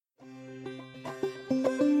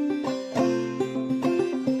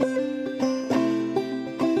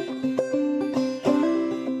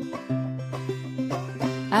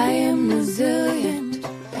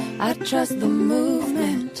trust the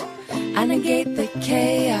movement. I negate the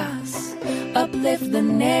chaos, uplift the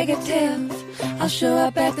negative. I'll show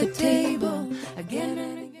up at the table again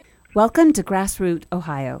and again. Welcome to Grassroot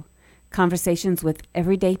Ohio, conversations with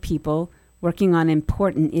everyday people working on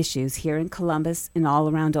important issues here in Columbus and all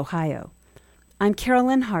around Ohio. I'm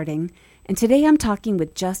Carolyn Harding, and today I'm talking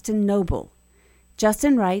with Justin Noble.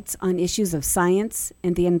 Justin writes on issues of science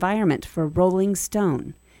and the environment for Rolling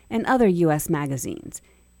Stone and other U.S. magazines,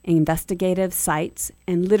 investigative sites,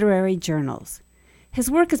 and literary journals. His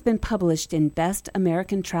work has been published in Best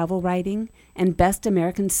American Travel Writing and Best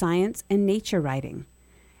American Science and Nature Writing.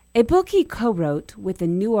 A book he co-wrote with the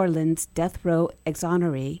New Orleans death row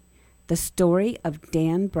exoneree, The Story of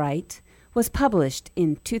Dan Bright, was published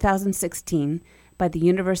in 2016 by the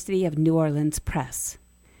University of New Orleans Press.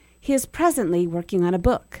 He is presently working on a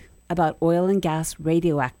book about oil and gas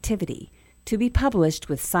radioactivity to be published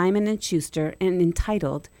with Simon & Schuster and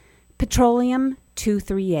entitled Petroleum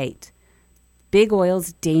 238, Big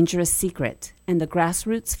Oil's Dangerous Secret and the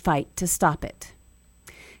Grassroots Fight to Stop It.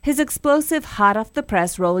 His explosive,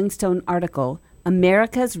 hot-off-the-press Rolling Stone article,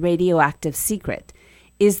 America's Radioactive Secret,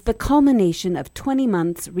 is the culmination of 20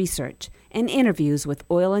 months' research and interviews with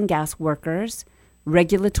oil and gas workers,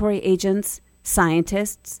 regulatory agents,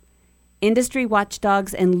 scientists, industry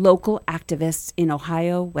watchdogs, and local activists in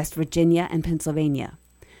Ohio, West Virginia, and Pennsylvania,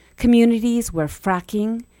 communities where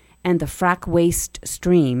fracking and the frack waste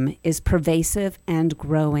stream is pervasive and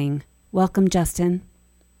growing. Welcome, Justin.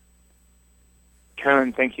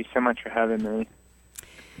 Carolyn, thank you so much for having me.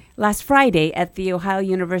 Last Friday at the Ohio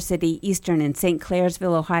University Eastern in St.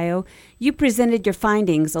 Clairsville, Ohio, you presented your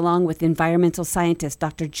findings along with environmental scientist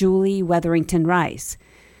Dr. Julie Wetherington Rice.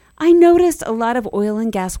 I noticed a lot of oil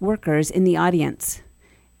and gas workers in the audience.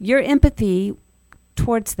 Your empathy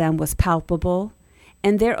towards them was palpable,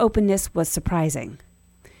 and their openness was surprising.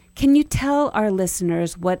 Can you tell our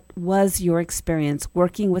listeners what was your experience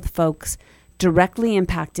working with folks directly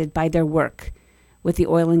impacted by their work with the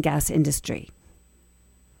oil and gas industry?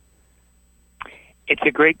 It's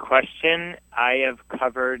a great question. I have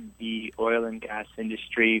covered the oil and gas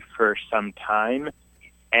industry for some time,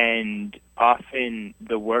 and often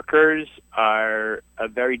the workers are a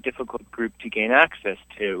very difficult group to gain access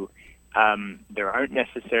to. There aren't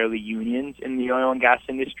necessarily unions in the oil and gas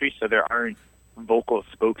industry, so there aren't vocal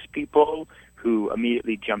spokespeople who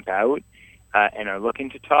immediately jump out and are looking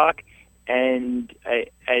to talk. And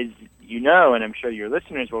as you know, and I'm sure your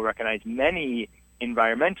listeners will recognize, many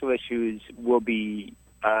environmental issues will be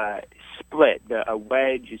split. A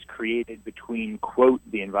wedge is created between, quote,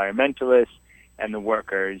 the environmentalists and the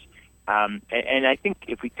workers. And I think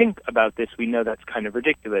if we think about this, we know that's kind of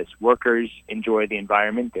ridiculous. Workers enjoy the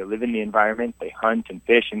environment. They live in the environment. They hunt and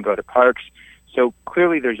fish and go to parks. So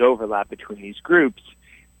clearly there's overlap between these groups,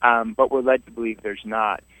 but we're led to believe there's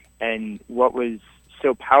not. And what was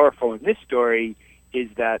so powerful in this story is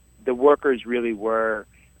that the workers really were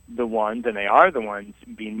the ones, and they are the ones,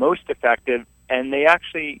 being most effective, and they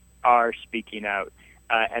actually are speaking out.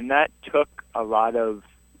 And that took a lot of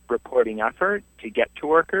reporting effort to get to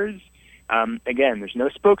workers. Again, there's no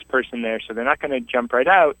spokesperson there, so they're not going to jump right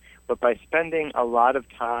out, but by spending a lot of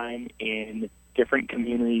time in different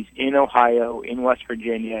communities in Ohio, in West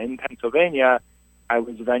Virginia, in Pennsylvania, I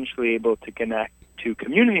was eventually able to connect to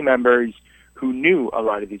community members who knew a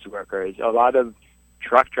lot of these workers. A lot of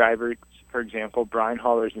truck drivers, for example, brine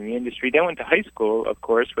haulers in the industry, they went to high school, of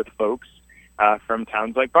course, with folks from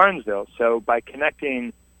towns like Barnesville. So by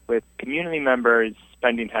connecting with community members,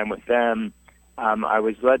 spending time with them, I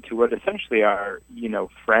was led to what essentially are,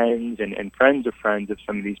 friends and friends of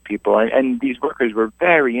some of these people. And these workers were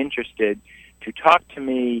very interested to talk to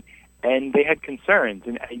me, and they had concerns.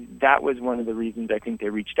 And that was one of the reasons I think they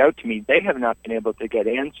reached out to me. They have not been able to get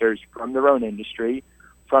answers from their own industry,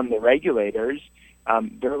 from the regulators.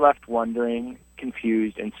 They're left wondering,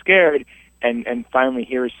 confused, and scared. And finally,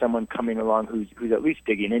 here is someone coming along who's at least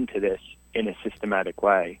digging into this in a systematic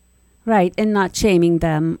way. Right, and not shaming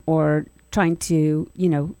them or trying to,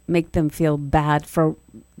 make them feel bad for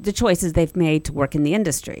the choices they've made to work in the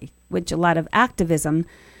industry, which a lot of activism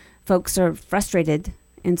folks are frustrated.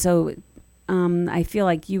 And so I feel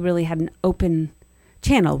like you really had an open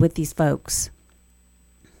channel with these folks.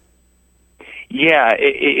 Yeah,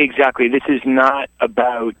 exactly. This is not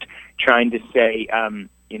about trying to say,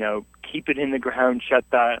 keep it in the ground, shut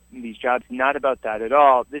these jobs. Not about that at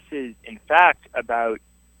all. This is, in fact, about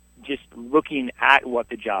just looking at what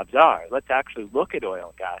the jobs are. Let's actually look at oil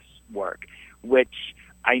and gas work, which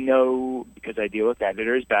I know because I deal with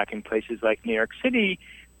editors back in places like New York City,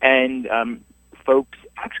 and folks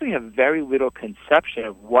actually have very little conception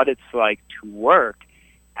of what it's like to work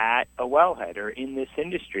at a wellhead or in this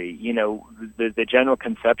industry. You know, the general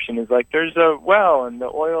conception is like there's a well and the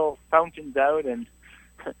oil fountains out and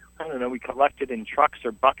I don't know, we collect it in trucks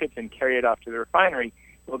or buckets and carry it off to the refinery.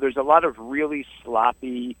 Well, there's a lot of really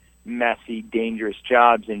sloppy, messy, dangerous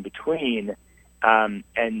jobs in between, and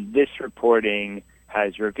this reporting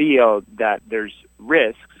has revealed that there's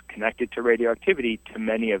risks connected to radioactivity to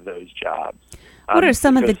many of those jobs. What are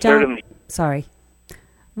some of the jobs? Sorry.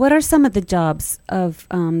 What are some of the jobs of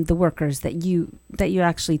the workers that you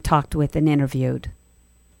actually talked with and interviewed?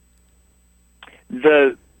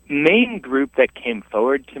 The main group that came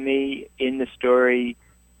forward to me in the story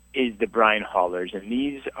is the brine haulers, and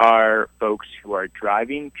these are folks who are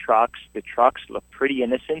driving trucks. The trucks look pretty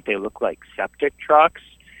innocent. They look like septic trucks,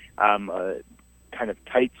 a kind of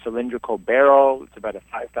tight cylindrical barrel. It's about a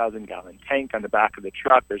 5,000-gallon tank on the back of the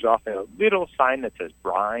truck. There's often a little sign that says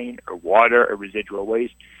brine or water or residual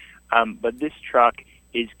waste, but this truck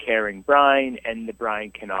is carrying brine, and the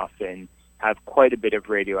brine can often have quite a bit of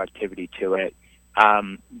radioactivity to it.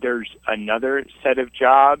 There's another set of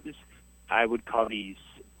jobs. I would call these,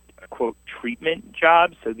 quote, treatment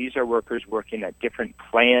jobs. So these are workers working at different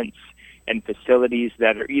plants and facilities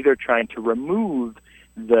that are either trying to remove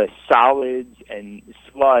the solids and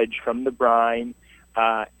sludge from the brine.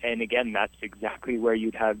 And again, that's exactly where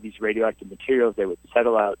you'd have these radioactive materials. They would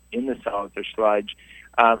settle out in the solids or sludge.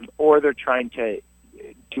 Or they're trying to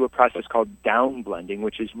do a process called down blending,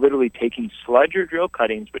 which is literally taking sludge or drill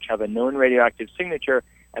cuttings, which have a known radioactive signature,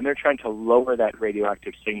 and they're trying to lower that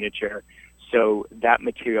radioactive signature so that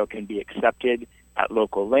material can be accepted at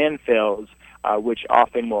local landfills, which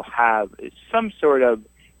often will have some sort of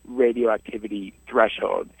radioactivity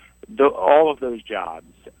threshold. All of those jobs,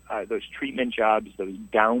 those treatment jobs, those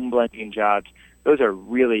down blending jobs, those are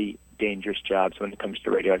really dangerous jobs when it comes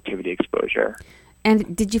to radioactivity exposure.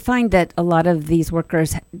 And did you find that a lot of these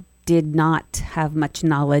workers did not have much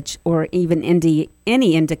knowledge or even any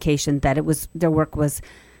indication that it was their work was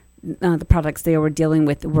the products they were dealing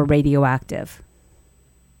with were radioactive?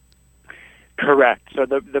 Correct. So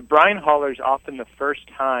the brine haulers, often the first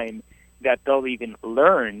time that they'll even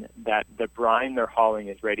learn that the brine they're hauling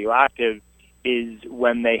is radioactive is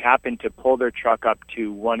when they happen to pull their truck up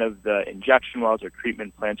to one of the injection wells or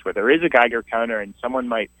treatment plants where there is a Geiger counter, and someone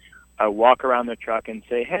might walk around the truck and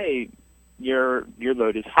say, "Hey, your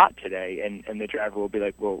load is hot today," and the driver will be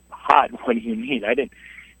like, "Well, hot? What do you mean? I didn't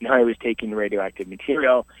know I was taking radioactive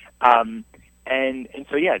material." And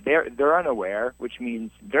so yeah, they're unaware, which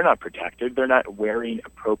means they're not protected. They're not wearing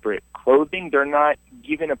appropriate clothing. They're not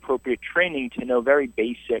given appropriate training to know very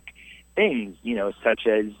basic things, such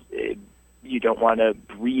as you don't want to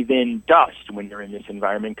breathe in dust when you're in this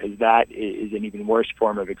environment because that is an even worse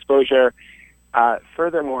form of exposure.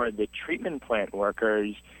 Furthermore, the treatment plant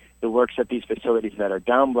workers, the works at these facilities that are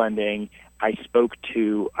down blending, I spoke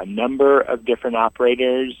to a number of different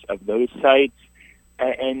operators of those sites,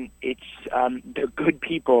 and they're good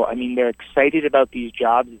people. I mean, they're excited about these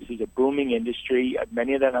jobs. This is a booming industry.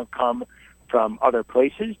 Many of them have come from other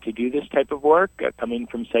places to do this type of work, coming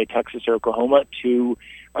from, say, Texas or Oklahoma to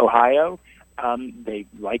Ohio. They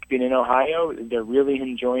like being in Ohio. They're really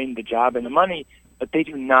enjoying the job and the money, but they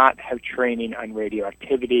do not have training on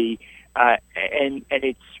radioactivity, and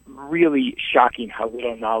it's really shocking how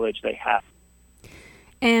little knowledge they have.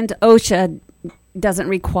 And OSHA doesn't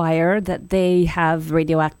require that they have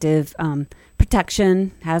radioactive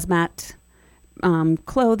protection, hazmat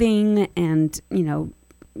clothing, and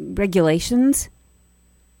regulations.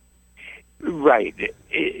 Right.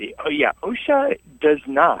 OSHA does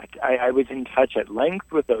not. I was in touch at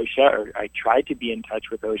length with OSHA, or I tried to be in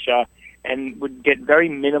touch with OSHA, and would get very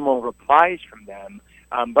minimal replies from them.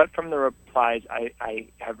 But from the replies I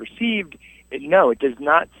have received, it does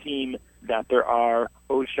not seem that there are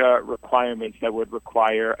OSHA requirements that would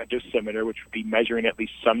require a dosimeter, which would be measuring at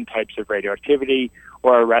least some types of radioactivity,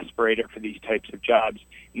 or a respirator for these types of jobs.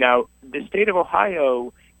 Now, the state of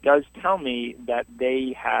Ohio does tell me that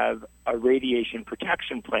they have a radiation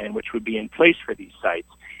protection plan which would be in place for these sites.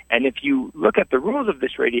 And if you look at the rules of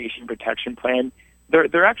this radiation protection plan,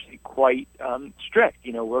 they're actually quite strict.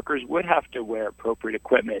 Workers would have to wear appropriate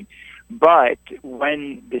equipment. But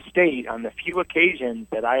when the state, on the few occasions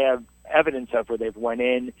that I have evidence of where they've went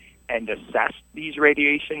in and assessed these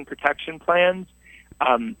radiation protection plans,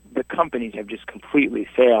 the companies have just completely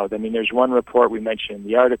failed. I mean, there's one report we mentioned in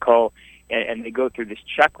the article, and they go through this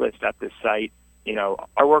checklist at this site.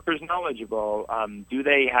 Are workers knowledgeable? Do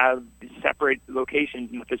they have separate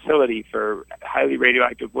locations in the facility for highly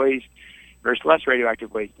radioactive waste? versus less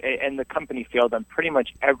radioactive waste. And the company failed on pretty much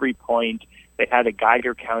every point. They had a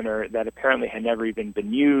Geiger counter that apparently had never even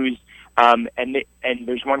been used. And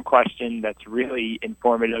there's one question that's really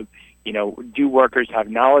informative. Do workers have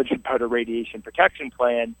knowledge about a radiation protection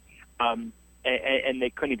plan? And they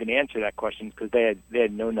couldn't even answer that question because they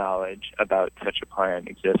had no knowledge about such a plan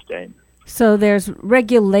existing. So there's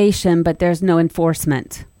regulation, but there's no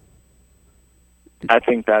enforcement. I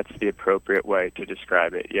think that's the appropriate way to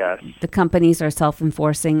describe it, yes. The companies are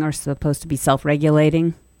self-enforcing or supposed to be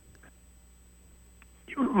self-regulating?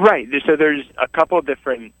 Right. So there's a couple of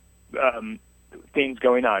different things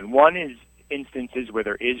going on. One is instances where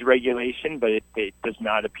there is regulation, but it does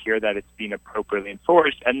not appear that it's being appropriately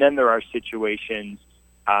enforced. And then there are situations,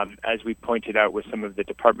 as we pointed out with some of the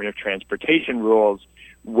Department of Transportation rules,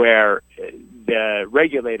 where the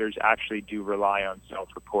regulators actually do rely on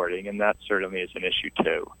self-reporting, and that certainly is an issue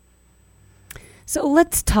too. So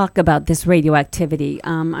let's talk about this radioactivity.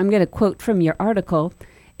 I'm going to quote from your article.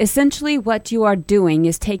 Essentially, what you are doing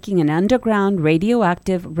is taking an underground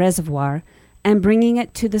radioactive reservoir and bringing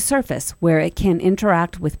it to the surface where it can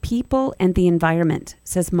interact with people and the environment,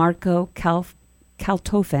 says Marco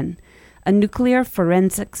Kaltofen, a nuclear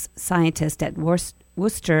forensics scientist at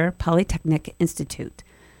Worcester Polytechnic Institute.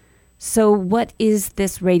 So what is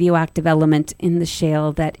this radioactive element in the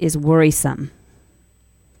shale that is worrisome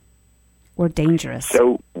or dangerous?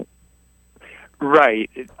 So, right.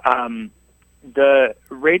 The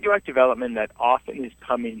radioactive element that often is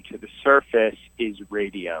coming to the surface is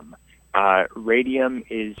radium. Radium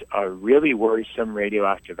is a really worrisome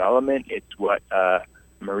radioactive element. It's what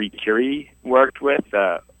Marie Curie worked with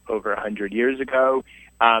over 100 years ago.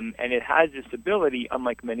 And it has this ability,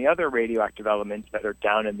 unlike many other radioactive elements that are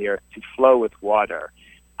down in the earth, to flow with water.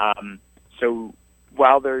 So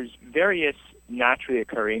while there's various naturally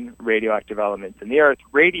occurring radioactive elements in the earth,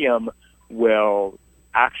 radium will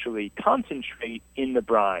actually concentrate in the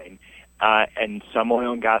brine. And some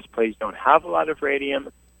oil and gas plays don't have a lot of radium,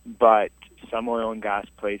 but some oil and gas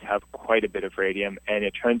plays have quite a bit of radium. And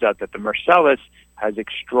it turns out that the Marcellus has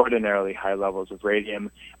extraordinarily high levels of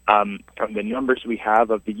radium. From the numbers we have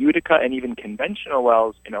of the Utica and even conventional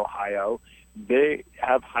wells in Ohio, they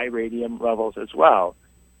have high radium levels as well.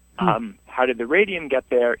 How did the radium get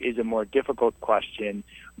there is a more difficult question,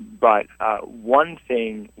 but one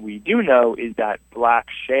thing we do know is that black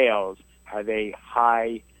shales have a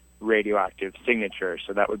high radioactive signature.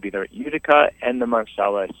 So that would be the Utica and the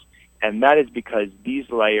Marcellus, and that is because these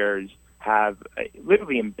layers have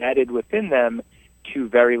literally embedded within them two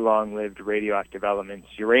very long-lived radioactive elements,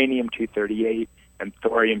 uranium-238 and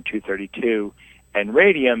thorium-232, and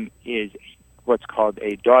radium is what's called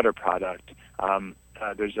a daughter product.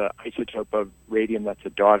 There's an isotope of radium that's a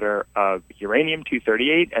daughter of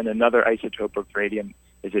uranium-238, and another isotope of radium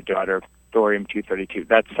is a daughter of thorium-232.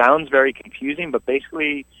 That sounds very confusing, but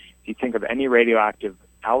basically, if you think of any radioactive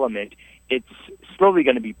element, it's slowly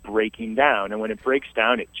going to be breaking down, and when it breaks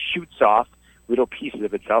down, it shoots off little pieces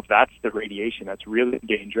of itself. That's the radiation. That's really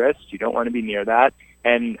dangerous. You don't want to be near that.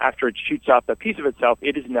 And after it shoots off a piece of itself,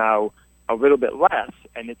 it is now a little bit less,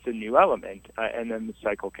 and it's a new element. And then the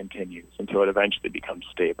cycle continues until it eventually becomes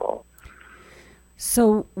stable.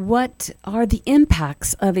 So what are the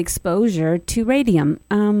impacts of exposure to radium?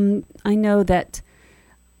 I know that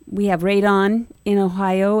we have radon in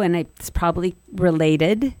Ohio, and it's probably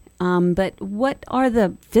related. But what are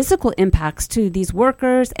the physical impacts to these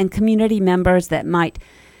workers and community members that might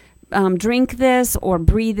drink this or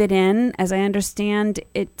breathe it in? As I understand,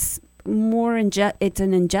 it's more it's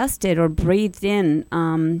an ingested or breathed in.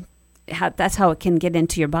 That's how it can get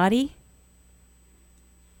into your body?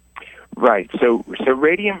 Right. So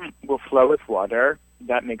radium will flow with water.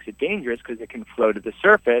 That makes it dangerous because it can flow to the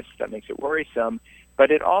surface. That makes it worrisome.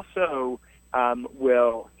 But it also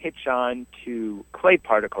will hitch on to clay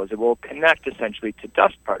particles. It will connect essentially to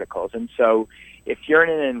dust particles. And so if you're in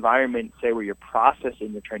an environment, say, where you're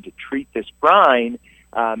processing, you're trying to treat this brine,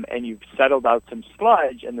 and you've settled out some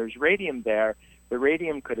sludge and there's radium there, the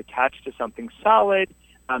radium could attach to something solid.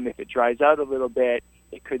 If it dries out a little bit,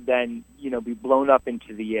 it could then, be blown up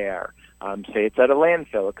into the air. Say it's at a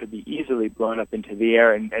landfill, it could be easily blown up into the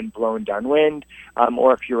air and blown downwind.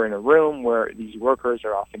 Or if you're in a room where these workers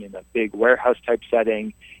are often in a big warehouse-type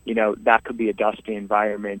setting, that could be a dusty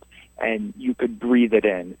environment, and you could breathe it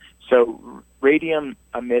in. So radium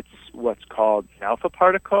emits what's called an alpha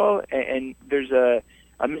particle, and there's a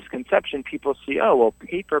misconception. People see,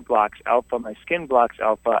 paper blocks alpha, my skin blocks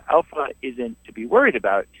alpha. Alpha isn't to be worried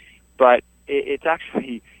about, but it's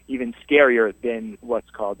actually even scarier than what's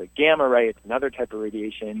called a gamma ray. It's another type of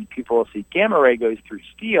radiation. People will see gamma ray goes through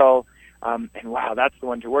steel, and wow, that's the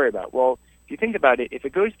one to worry about. Well, you think about it, if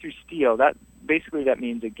it goes through steel, that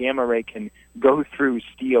means a gamma ray can go through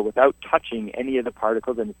steel without touching any of the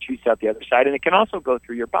particles, and it shoots out the other side. And it can also go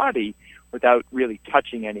through your body without really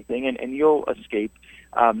touching anything, and you'll escape,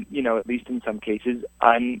 at least in some cases,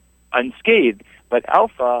 unscathed. But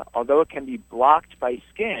alpha, although it can be blocked by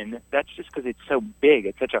skin, that's just because it's so big.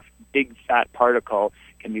 It's such a big, fat particle,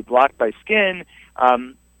 can be blocked by skin.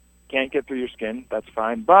 Can't get through your skin, that's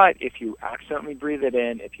fine. But if you accidentally breathe it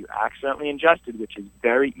in, if you accidentally ingest it, which is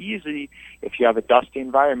very easy, if you have a dusty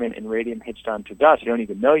environment and radium hitched onto dust, you don't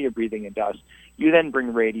even know you're breathing in dust, you then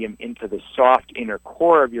bring radium into the soft inner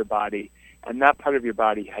core of your body, and that part of your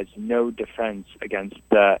body has no defense against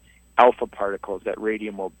the alpha particles that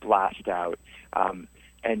radium will blast out.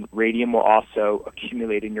 And radium will also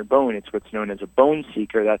accumulate in your bone. It's what's known as a bone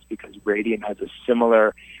seeker. That's because radium has a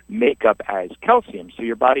similar makeup as calcium. So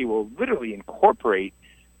your body will literally incorporate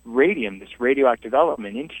radium, this radioactive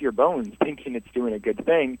element, into your bones, thinking it's doing a good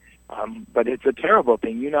thing, but it's a terrible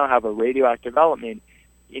thing. You now have a radioactive element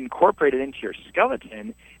incorporated into your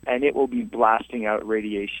skeleton, and it will be blasting out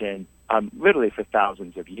radiation literally for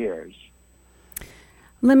thousands of years.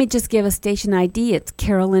 Let me just give a station ID. It's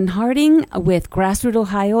Carolyn Harding with Grassroot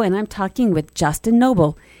Ohio, and I'm talking with Justin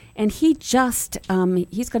Noble. And he just,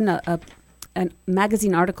 he's got a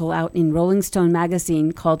magazine article out in Rolling Stone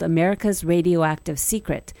magazine called America's Radioactive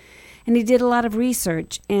Secret. And he did a lot of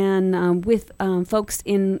research and with folks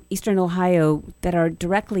in Eastern Ohio that are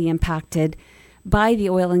directly impacted by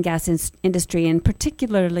the oil and gas industry, and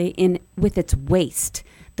particularly with its waste,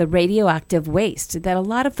 the radioactive waste that a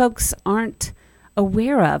lot of folks aren't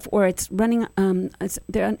aware of, or it's running.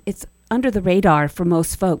 It's under the radar for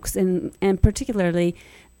most folks, and particularly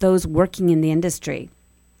those working in the industry.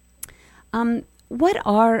 How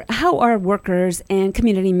are workers and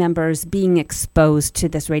community members being exposed to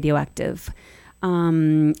this radioactive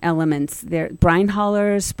elements? They're brine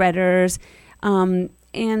haulers, spreaders,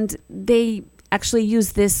 and they actually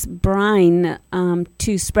use this brine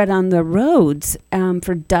to spread on the roads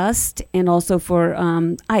for dust and also for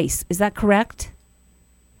ice. Is that correct?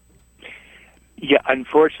 Yeah,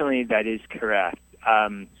 unfortunately, that is correct.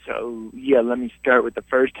 Let me start with the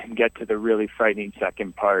first and get to the really frightening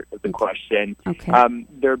second part of the question. Okay.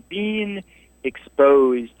 They're being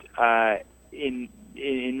exposed in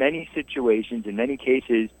many situations, in many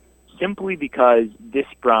cases, simply because this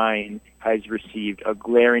brine has received a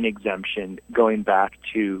glaring exemption going back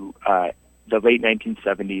to the late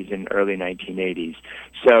 1970s and early 1980s.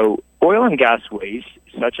 So oil and gas waste,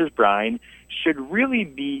 such as brine, should really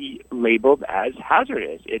be labeled as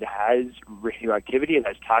hazardous. It has radioactivity, it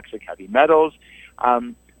has toxic heavy metals,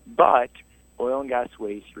 but oil and gas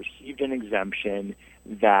waste received an exemption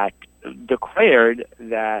that declared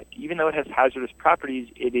that even though it has hazardous properties,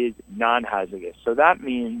 it is non-hazardous. So that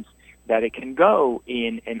means that it can go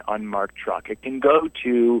in an unmarked truck. It can go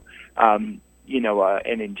to, an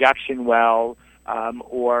injection well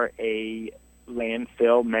or a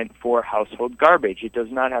landfill meant for household garbage. It does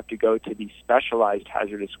not have to go to these specialized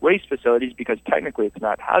hazardous waste facilities because technically it's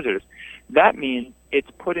not hazardous. That means it's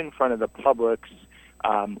put in front of the public's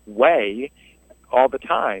way all the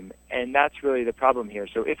time, and that's really the problem here.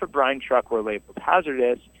 So if a brine truck were labeled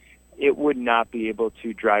hazardous, it would not be able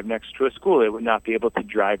to drive next to a school. It would not be able to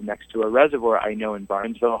drive next to a reservoir. I know in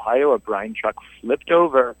Barnesville, Ohio, a brine truck flipped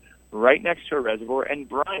over right next to a reservoir, and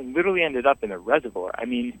brine literally ended up in a reservoir. I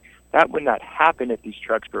mean, that would not happen if these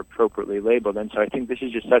trucks were appropriately labeled. And so I think this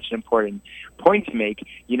is just such an important point to make.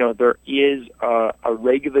 There is a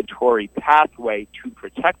regulatory pathway to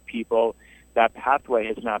protect people. That pathway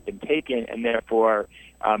has not been taken, and therefore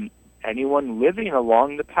anyone living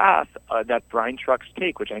along the path that brine trucks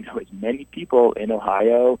take, which I know is many people in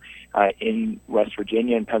Ohio, in West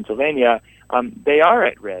Virginia and Pennsylvania, they are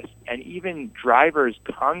at risk. And even drivers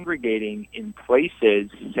congregating in places,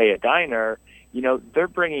 say a diner, they're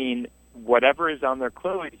bringing whatever is on their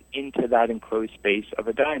clothes into that enclosed space of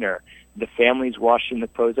a diner. The families washing the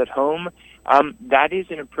clothes at home, that is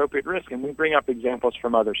an appropriate risk. And we bring up examples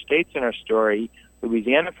from other states in our story,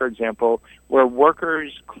 Louisiana, for example, where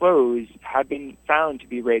workers' clothes have been found to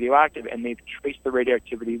be radioactive, and they've traced the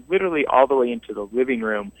radioactivity literally all the way into the living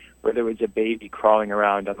room where there was a baby crawling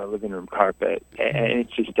around on the living room carpet. And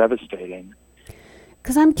it's just devastating.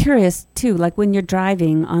 Because I'm curious, too, like when you're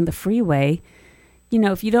driving on the freeway,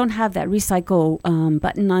 if you don't have that recycle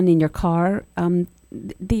button on in your car,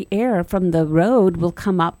 the air from the road will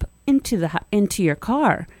come up into your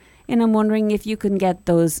car. And I'm wondering if you can get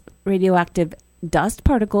those radioactive dust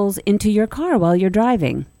particles into your car while you're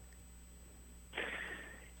driving.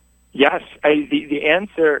 Yes, the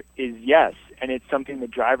answer is yes. and it's something the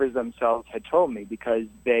drivers themselves had told me, because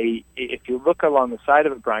if you look along the side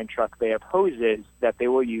of a brine truck, they have hoses that they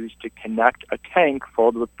will use to connect a tank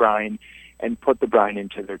filled with brine and put the brine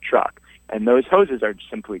into their truck. And those hoses are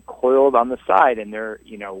simply coiled on the side, and they're,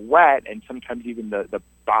 wet, and sometimes even the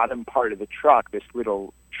bottom part of the truck, this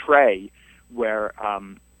little tray where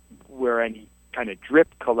any kind of drip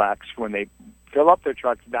collects when they fill up their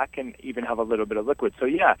trucks, that can even have a little bit of liquid. So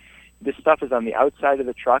yeah, this stuff is on the outside of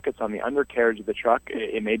the truck, it's on the undercarriage of the truck,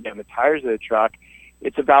 it may be on the tires of the truck.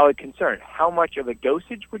 It's a valid concern. How much of a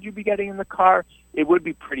dosage would you be getting in the car? It would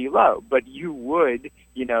be pretty low, but you would,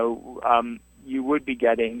 you would be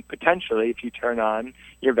getting, potentially, if you turn on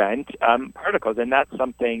your vent, particles. And that's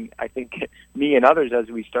something I think me and others, as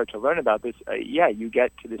we start to learn about this, you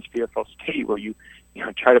get to this fearful state where you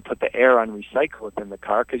try to put the air on recycle within the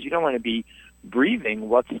car, because you don't want to be breathing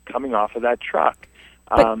what's coming off of that truck.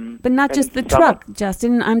 But not just the truck,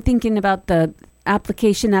 Justin. I'm thinking about the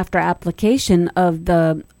application after application of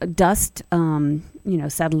the dust,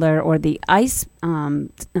 settler or the ice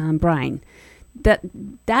brine.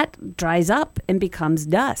 That dries up and becomes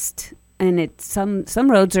dust, and some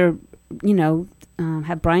roads are,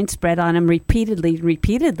 have brine spread on them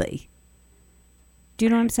repeatedly. Do you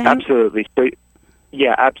know what I'm saying? Absolutely. So,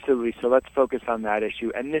 yeah, absolutely. So let's focus on that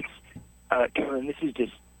issue. And this, Carolyn, this is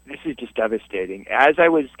just devastating. As I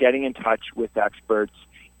was getting in touch with experts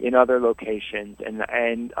in other locations,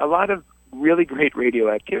 and a lot of really great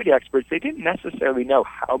radioactivity experts, they didn't necessarily know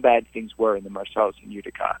how bad things were in the Marcellus and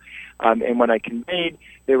Utica. And when I conveyed,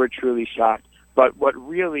 they were truly shocked. But what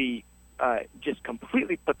really just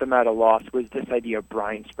completely put them at a loss was this idea of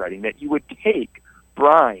brine spreading, that you would take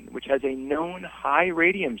brine, which has a known high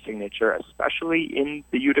radium signature, especially in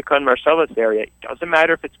the Utica and Marcellus area. It doesn't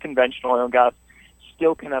matter if it's conventional oil and gas,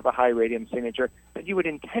 still can have a high radium signature, but you would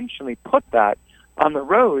intentionally put that on the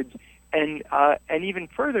roads. And even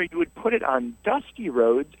further, you would put it on dusty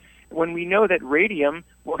roads when we know that radium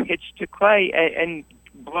will hitch to clay and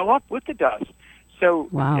blow up with the dust. So,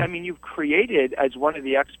 wow. I mean, you've created, as one of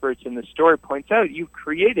the experts in the story points out, you've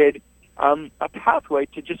created a pathway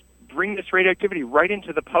to just bring this radioactivity right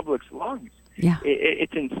into the public's lungs. Yeah.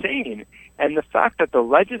 It's insane. And the fact that the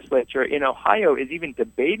legislature in Ohio is even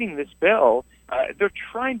debating this bill, they're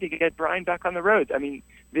trying to get brine back on the roads. I mean,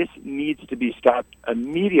 this needs to be stopped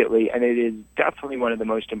immediately, and it is definitely one of the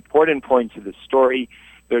most important points of the story.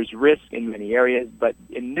 There's risk in many areas, but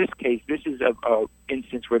in this case, this is a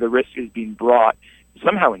instance where the risk is being brought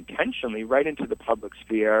somehow intentionally right into the public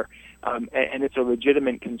sphere, and it's a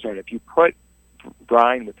legitimate concern. If you put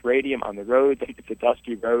brine with radium on the roads, if it's a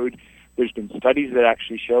dusty road, there's been studies that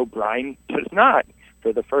actually show brine does not,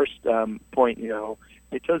 for the first point,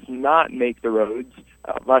 it does not make the roads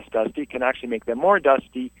less dusty. It can actually make them more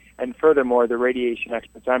dusty. And furthermore, the radiation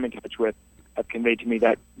experts I'm in touch with have conveyed to me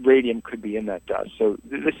that radium could be in that dust. So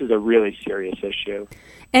this is a really serious issue.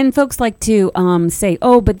 And folks like to say,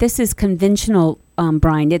 but this is conventional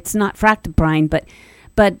brine. It's not fracked brine, but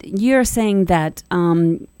you're saying that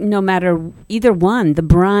no matter either one, the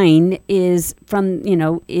brine is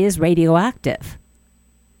is radioactive.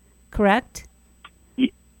 Correct?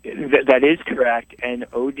 That is correct, and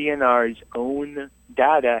ODNR's own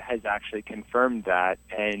data has actually confirmed that.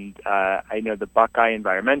 And I know the Buckeye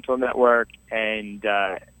Environmental Network and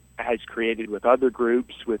has created with other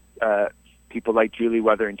groups, with people like Julie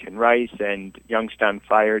Wetherington Rice and Youngstown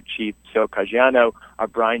Fire Chief Sil Caggiano, a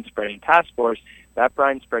brine spreading task force. That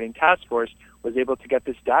brine spreading task force was able to get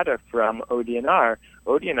this data from ODNR.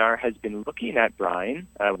 ODNR has been looking at brine.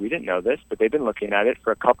 We didn't know this, but they've been looking at it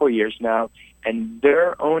for a couple of years now, and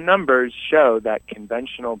their own numbers show that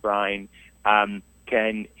conventional brine can,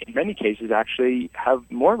 in many cases, actually have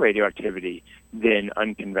more radioactivity than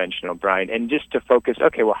unconventional brine. And just to focus,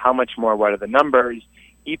 how much more? What are the numbers?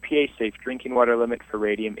 EPA safe drinking water limit for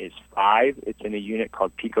radium is 5. It's in a unit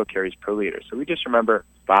called picocuries per liter. So we just remember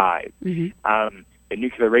 5. Mm-hmm. The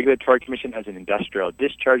Nuclear Regulatory Commission has an industrial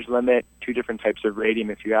discharge limit, 2 different types of radium.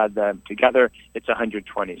 If you add them together, it's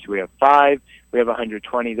 120. So we have 5, we have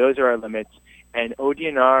 120. Those are our limits. And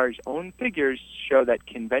ODNR's own figures show that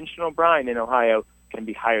conventional brine in Ohio can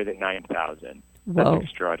be higher than 9,000. That's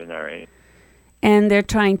extraordinary. And they're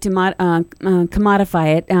trying to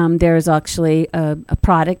commodify it. There's actually a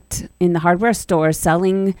product in the hardware store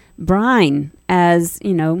selling brine as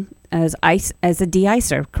as a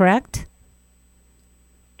de-icer. Correct?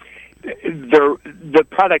 The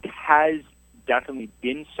product has definitely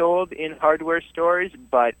been sold in hardware stores,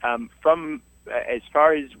 but from as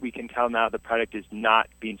far as we can tell now, the product is not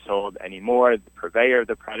being sold anymore. The purveyor of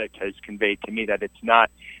the product has conveyed to me that it's not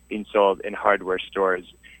being sold in hardware stores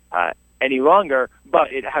any longer,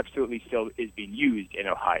 but it absolutely still is being used in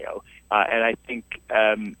Ohio. And I think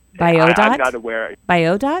by ODOT? I'm not aware. By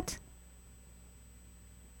ODOT?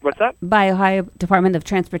 What's that? By Ohio Department of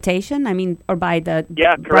Transportation? I mean, or by the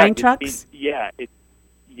brine trucks?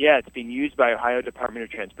 It's being used by Ohio Department of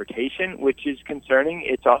Transportation, which is concerning.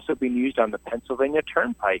 It's also being used on the Pennsylvania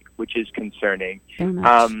Turnpike, which is concerning. Very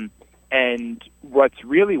much. And what's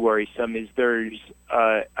really worrisome is there's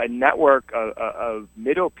a network of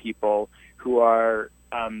middle people who are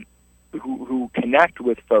who connect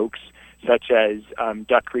with folks such as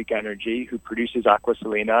Duck Creek Energy, who produces Aqua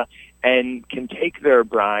Salina, and can take their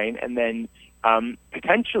brine and then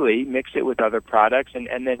potentially mix it with other products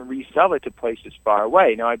and then resell it to places far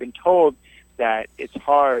away. Now, I've been told that it's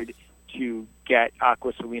hard to get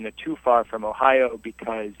Aqua Salina too far from Ohio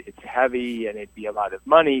because it's heavy and it'd be a lot of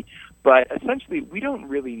money, but essentially we don't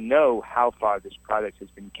really know how far this product has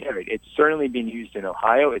been carried. It's certainly been used in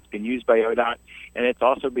Ohio, it's been used by ODOT, and it's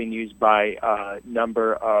also been used by a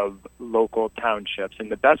number of local townships.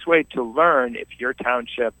 And the best way to learn if your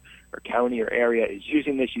township or county or area is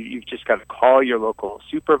using this, you've just got to call your local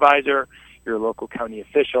supervisor, your local county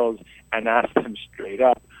officials, and ask them straight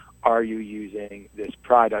up, are you using this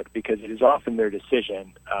product? Because it is often their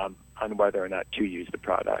decision on whether or not to use the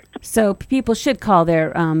product. So people should call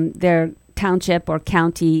their township or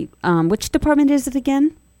county. Which department is it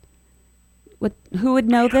again? Who would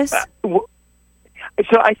know this?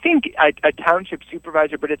 So I think a township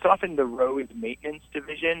supervisor, but it's often the road maintenance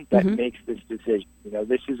division that makes this decision. You know,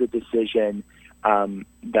 this is a decision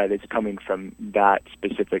that is coming from that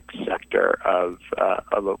specific sector of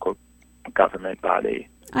a local government body.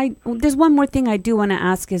 There's one more thing I do want to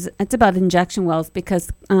ask. It's about injection wells, because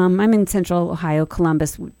I'm in central Ohio,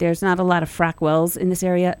 Columbus. There's not a lot of frack wells in this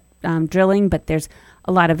area drilling, but there's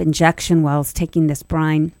a lot of injection wells taking this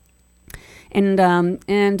brine. And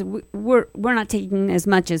we're not taking as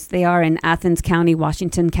much as they are in Athens County,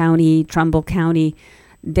 Washington County, Trumbull County.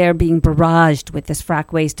 They're being barraged with this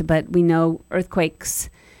frack waste, but we know earthquakes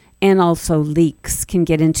and also leaks can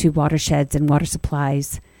get into watersheds and water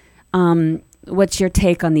supplies. What's your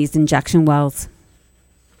take on these injection wells?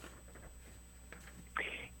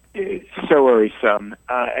 It's so worrisome,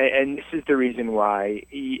 and this is the reason why.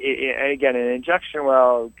 Again, an injection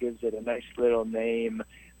well gives it a nice little name,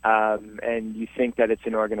 and you think that it's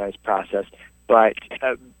an organized process. But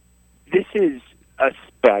this is a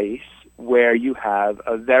space where you have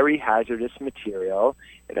a very hazardous material.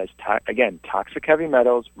 It has, toxic heavy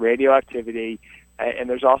metals, radioactivity, and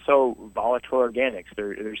there's also volatile organics.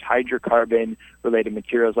 There's hydrocarbon-related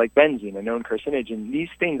materials like benzene, a known carcinogen. These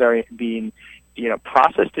things are being,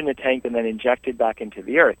 processed in a tank and then injected back into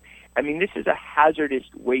the earth. I mean, this is a hazardous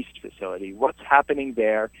waste facility. What's happening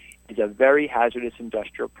there is a very hazardous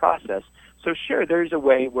industrial process. So sure, there's a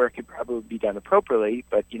way where it could probably be done appropriately,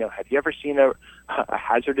 but, have you ever seen a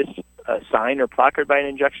hazardous sign or placard by an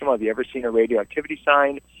injection well? Have you ever seen a radioactivity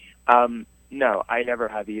sign? No, I never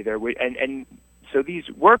have either. So these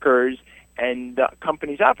workers and the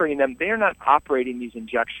companies operating them, they are not operating these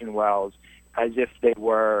injection wells as if they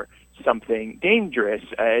were something dangerous,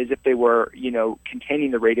 as if they were,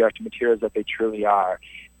 containing the radioactive materials that they truly are.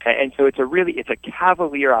 And so it's a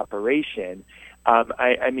cavalier operation.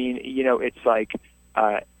 It's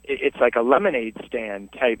like a lemonade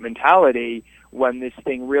stand type mentality when this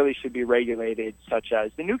thing really should be regulated, such as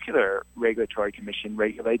the Nuclear Regulatory Commission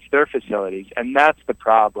regulates their facilities. And that's the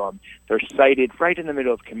problem. They're sited right in the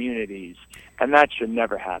middle of communities, and that should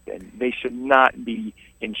never happen. They should not be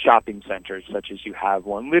in shopping centers, such as you have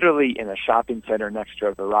one, literally in a shopping center next to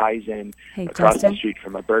a Verizon, across the street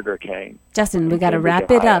from a Burger King. Justin, we got to wrap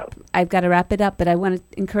it up. I've got to wrap it up, but I want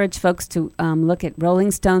to encourage folks to look at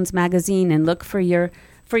Rolling Stones magazine and look for your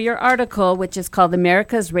article, which is called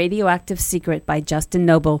America's Radioactive Secret by Justin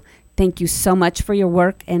Noble. Thank you so much for your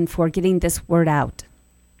work and for getting this word out.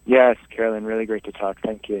 Yes, Carolyn, really great to talk.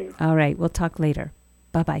 Thank you. All right, we'll talk later.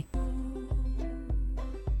 Bye-bye.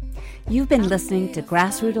 You've been listening to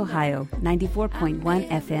Grassroot Ohio, 94.1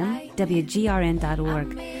 FM,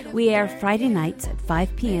 WGRN.org. We air Friday nights at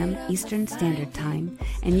 5 p.m. Eastern Standard Time,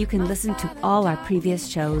 and you can listen to all our previous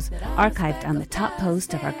shows archived on the top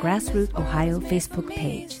post of our Grassroot Ohio Facebook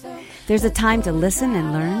page. There's a time to listen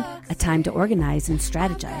and learn, a time to organize and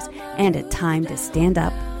strategize, and a time to stand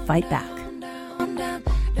up, fight back.